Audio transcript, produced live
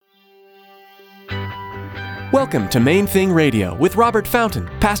Welcome to Main Thing Radio with Robert Fountain,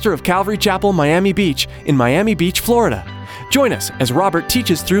 pastor of Calvary Chapel, Miami Beach, in Miami Beach, Florida. Join us as Robert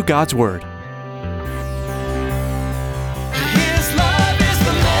teaches through God's Word.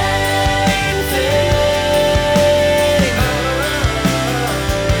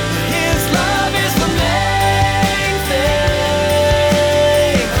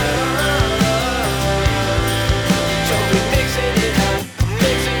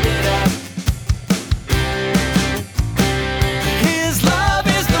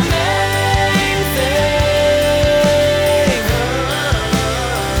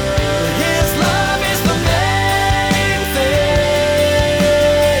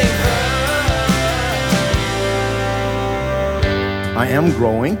 I am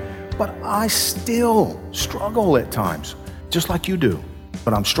growing, but I still struggle at times, just like you do,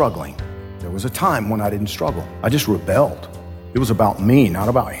 but I'm struggling. There was a time when I didn't struggle. I just rebelled. It was about me, not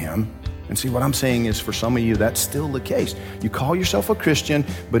about him. And see, what I'm saying is for some of you, that's still the case. You call yourself a Christian,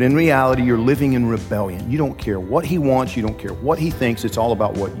 but in reality, you're living in rebellion. You don't care what he wants. You don't care what he thinks. It's all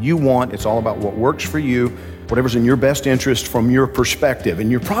about what you want. It's all about what works for you, whatever's in your best interest from your perspective.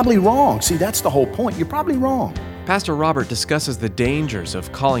 And you're probably wrong. See, that's the whole point. You're probably wrong. Pastor Robert discusses the dangers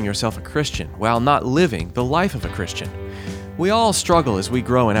of calling yourself a Christian while not living the life of a Christian. We all struggle as we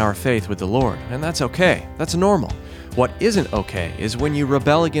grow in our faith with the Lord, and that's okay. That's normal. What isn't okay is when you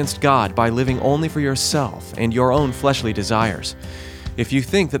rebel against God by living only for yourself and your own fleshly desires. If you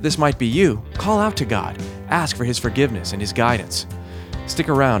think that this might be you, call out to God. Ask for His forgiveness and His guidance. Stick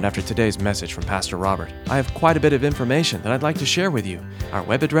around after today's message from Pastor Robert. I have quite a bit of information that I'd like to share with you. Our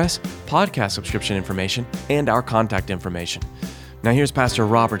web address, podcast subscription information, and our contact information. Now here's Pastor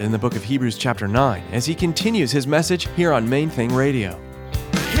Robert in the book of Hebrews chapter 9 as he continues his message here on Main Thing Radio.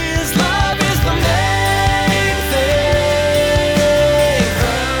 His love is the main thing.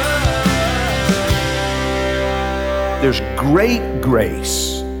 There's great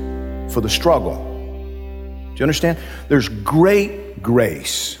grace for the struggle. Do you understand? There's great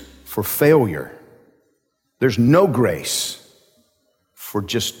grace for failure. There's no grace for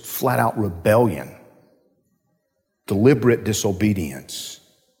just flat out rebellion, deliberate disobedience,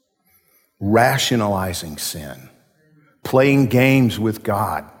 rationalizing sin, playing games with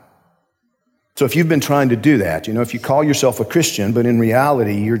God. So if you've been trying to do that, if you call yourself a Christian, but in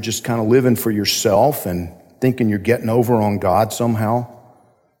reality you're just kind of living for yourself and thinking you're getting over on God somehow,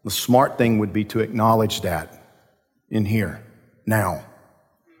 the smart thing would be to acknowledge that in here, now.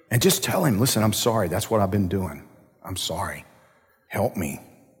 And just tell him, listen, I'm sorry. That's what I've been doing. I'm sorry. Help me.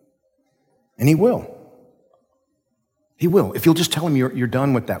 And he will. He will. If you'll just tell him you're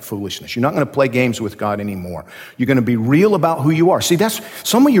done with that foolishness. You're not going to play games with God anymore. You're going to be real about who you are. See, that's,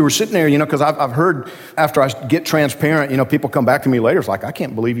 some of you were sitting there, because I've heard after I get transparent, people come back to me later. It's like, I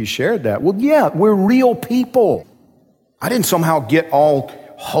can't believe you shared that. Well, yeah, we're real people. I didn't somehow get all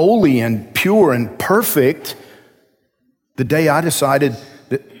holy and pure and perfect the day I decided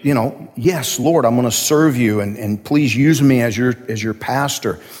that, yes, Lord, I'm going to serve you and please use me as your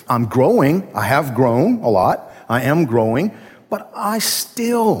pastor. I'm growing. I have grown a lot. I am growing, but I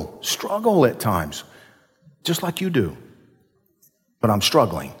still struggle at times, just like you do. But I'm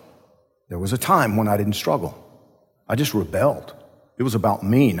struggling. There was a time when I didn't struggle. I just rebelled. It was about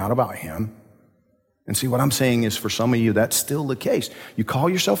me, not about him. And see, what I'm saying is for some of you, that's still the case. You call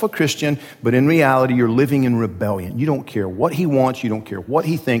yourself a Christian, but in reality, you're living in rebellion. You don't care what he wants. You don't care what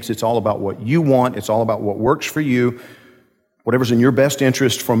he thinks. It's all about what you want. It's all about what works for you, whatever's in your best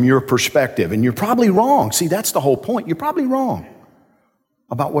interest from your perspective. And you're probably wrong. See, that's the whole point. You're probably wrong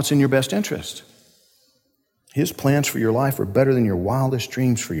about what's in your best interest. His plans for your life are better than your wildest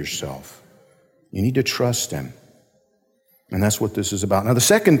dreams for yourself. You need to trust him. And that's what this is about. Now, the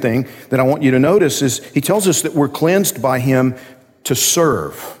second thing that I want you to notice is he tells us that we're cleansed by him to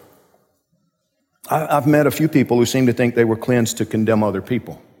serve. I've met a few people who seem to think they were cleansed to condemn other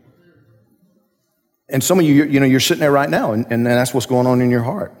people. And some of you, you're sitting there right now, and that's what's going on in your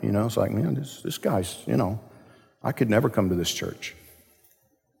heart. It's like, man, this guy's, I could never come to this church.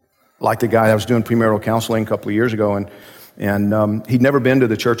 Like the guy that was doing premarital counseling a couple of years ago, and he'd never been to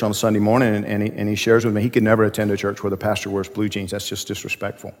the church on a Sunday morning, and he shares with me he could never attend a church where the pastor wears blue jeans. That's just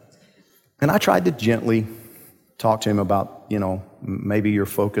disrespectful. And I tried to gently talk to him about, maybe you're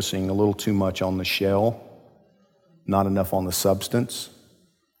focusing a little too much on the shell, not enough on the substance.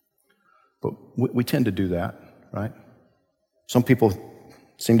 But we tend to do that, right? Some people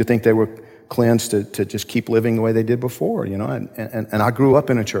seem to think they were cleansed to just keep living the way they did before, and I grew up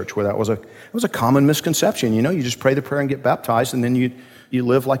in a church where that was a common misconception. You just pray the prayer and get baptized, and then you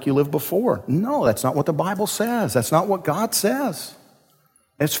live like you lived before. No, that's not what the Bible says. That's not what God says.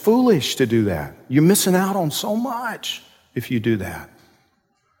 It's foolish to do that. You're missing out on so much if you do that.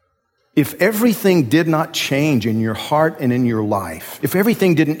 If everything did not change in your heart and in your life, if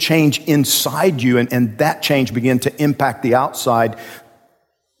everything didn't change inside you and that change began to impact the outside,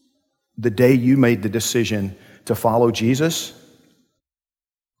 the day you made the decision to follow Jesus,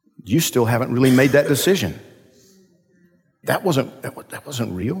 you still haven't really made that decision. That wasn't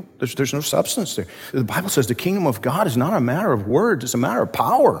real. There's no substance there. The Bible says the kingdom of God is not a matter of words, it's a matter of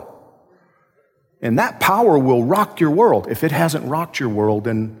power. And that power will rock your world. If it hasn't rocked your world,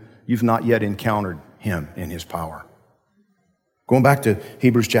 then you've not yet encountered him in his power. Going back to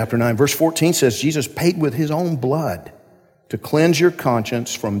Hebrews chapter 9, verse 14 says, Jesus paid with his own blood to cleanse your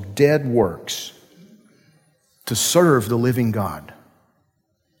conscience from dead works, to serve the living God.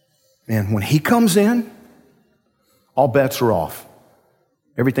 And when he comes in, all bets are off.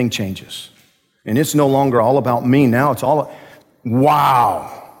 Everything changes. And it's no longer all about me now. It's all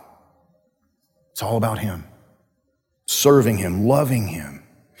about him. Serving him, loving him.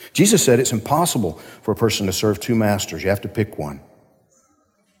 Jesus said it's impossible for a person to serve two masters. You have to pick one.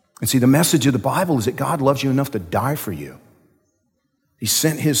 And see, the message of the Bible is that God loves you enough to die for you. He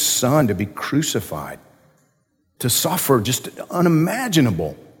sent his son to be crucified, to suffer just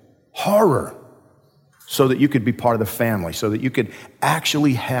unimaginable horror so that you could be part of the family, so that you could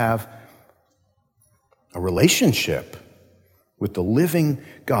actually have a relationship with the living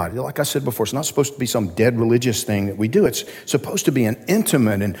God. Like I said before, it's not supposed to be some dead religious thing that we do. It's supposed to be an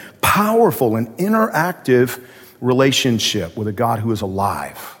intimate and powerful and interactive relationship with a God who is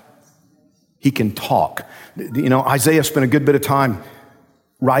alive. He can talk. You know, Isaiah spent a good bit of time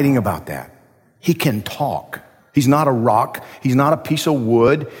writing about that. He can talk. He's not a rock. He's not a piece of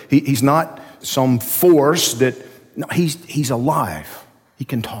wood. He's not some force that, no, he's alive. He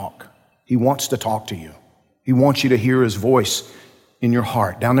can talk. He wants to talk to you. He wants you to hear his voice in your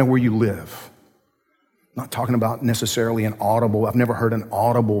heart, down there where you live. I'm not talking about necessarily an audible. I've never heard an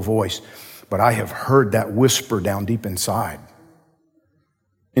audible voice, but I have heard that whisper down deep inside.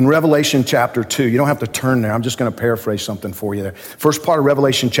 In Revelation chapter 2, you don't have to turn there. I'm just going to paraphrase something for you there. First part of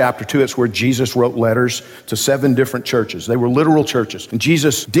Revelation chapter 2, it's where Jesus wrote letters to 7 different churches. They were literal churches. And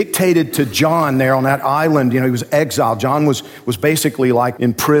Jesus dictated to John there on that island. You know, he was exiled. John was basically like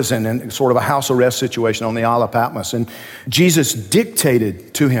in prison and sort of a house arrest situation on the Isle of Patmos. And Jesus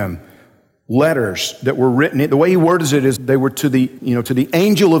dictated to him letters that were written. The way he words it is they were to the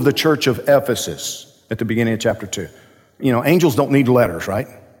angel of the church of Ephesus at the beginning of chapter 2. You know, angels don't need letters, right?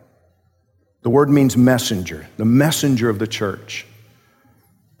 The word means messenger, the messenger of the church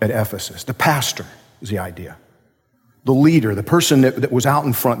at Ephesus. The pastor is the idea. The leader, the person that was out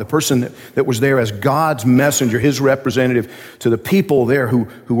in front, the person that was there as God's messenger, his representative to the people there who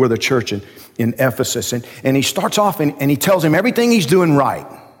were the church in Ephesus. And he starts off and he tells him everything he's doing right.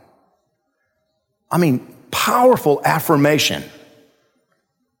 I mean, powerful affirmation.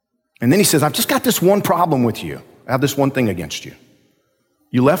 And then he says, I've just got this one problem with you. I have this one thing against you.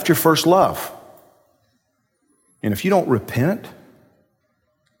 You left your first love. And if you don't repent,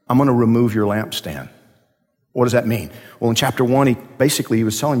 I'm going to remove your lampstand. What does that mean? Well, in chapter 1, he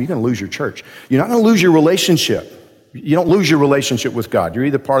was telling him, you're going to lose your church. You're not going to lose your relationship. You don't lose your relationship with God. You're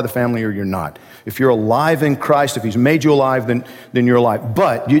either part of the family or you're not. If you're alive in Christ, if he's made you alive, then you're alive.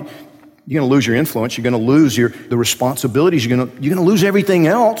 But you're going to lose your influence. You're going to lose the responsibilities. You're going to lose everything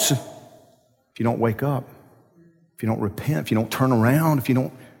else if you don't wake up. If you don't repent, if you don't turn around, if you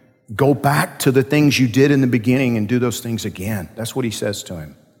don't go back to the things you did in the beginning and do those things again. That's what he says to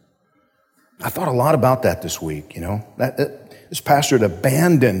him. I thought a lot about that this week, you know. This pastor had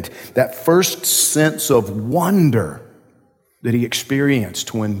abandoned that first sense of wonder that he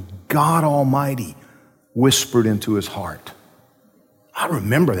experienced when God Almighty whispered into his heart. I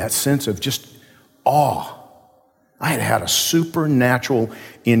remember that sense of just awe. I had a supernatural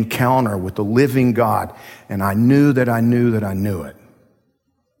encounter with the living God, and I knew that I knew that I knew it.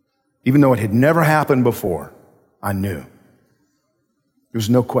 Even though it had never happened before, I knew. There was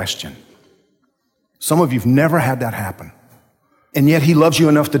no question. Some of you've never had that happen, and yet he loves you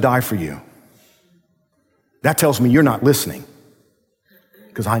enough to die for you. That tells me you're not listening,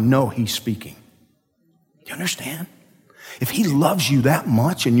 because I know he's speaking. Do you understand? If he loves you that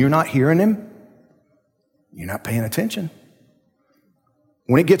much and you're not hearing him, you're not paying attention.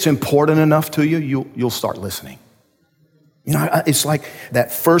 When it gets important enough to you, you'll start listening. You know, it's like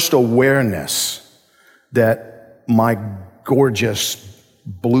that first awareness that my gorgeous,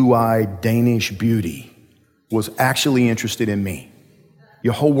 blue-eyed Danish beauty was actually interested in me.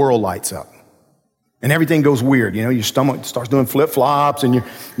 Your whole world lights up. And everything goes weird. You know, your stomach starts doing flip-flops and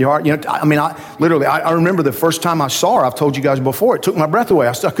your heart, you know, I remember the first time I saw her, I've told you guys before, it took my breath away.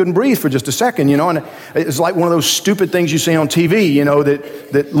 I couldn't breathe for just a second, you know, and it's like one of those stupid things you see on TV, you know,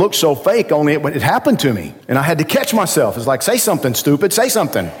 that looks so fake, only it happened to me. And I had to catch myself. It's like, say something, stupid, say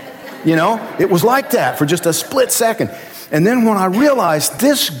something. You know, it was like that for just a split second. And then when I realized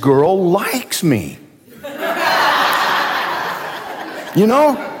this girl likes me, you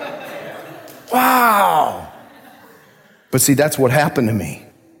know? Wow. But see, that's what happened to me.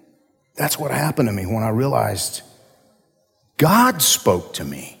 That's what happened to me when I realized God spoke to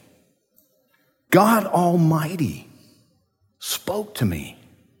me. God Almighty spoke to me.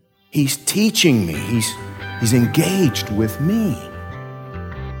 He's teaching me. He's engaged with me.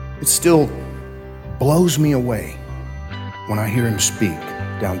 It still blows me away when I hear him speak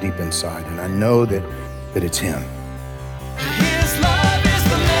down deep inside, and I know that it's him. His love is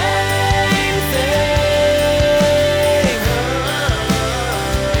the main thing.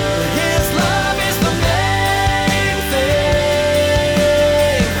 His love is the main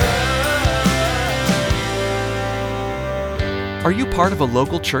thing. Are you part of a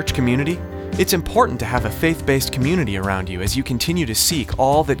local church community? It's important to have a faith-based community around you as you continue to seek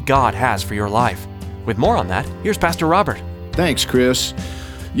all that God has for your life. With more on that, here's Pastor Robert. Thanks, Chris.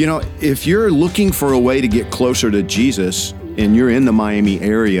 You know, if you're looking for a way to get closer to Jesus and you're in the Miami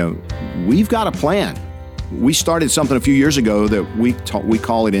area, we've got a plan. We started something a few years ago that we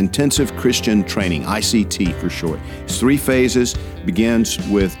call it Intensive Christian Training, ICT for short. It's 3 phases. Begins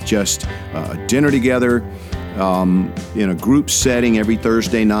with just dinner together in a group setting every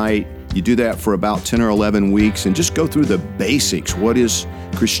Thursday night. You do that for about 10 or 11 weeks and just go through the basics. What is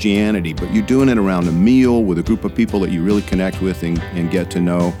Christianity? But you're doing it around a meal with a group of people that you really connect with and get to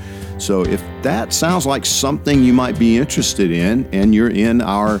know. So if that sounds like something you might be interested in and you're in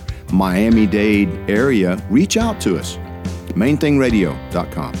our Miami-Dade area, reach out to us.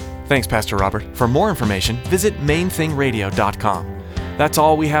 MainThingRadio.com. Thanks, Pastor Robert. For more information, visit MainThingRadio.com. That's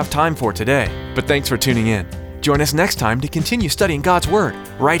all we have time for today, but thanks for tuning in. Join us next time to continue studying God's Word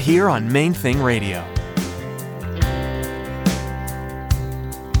right here on Main Thing Radio.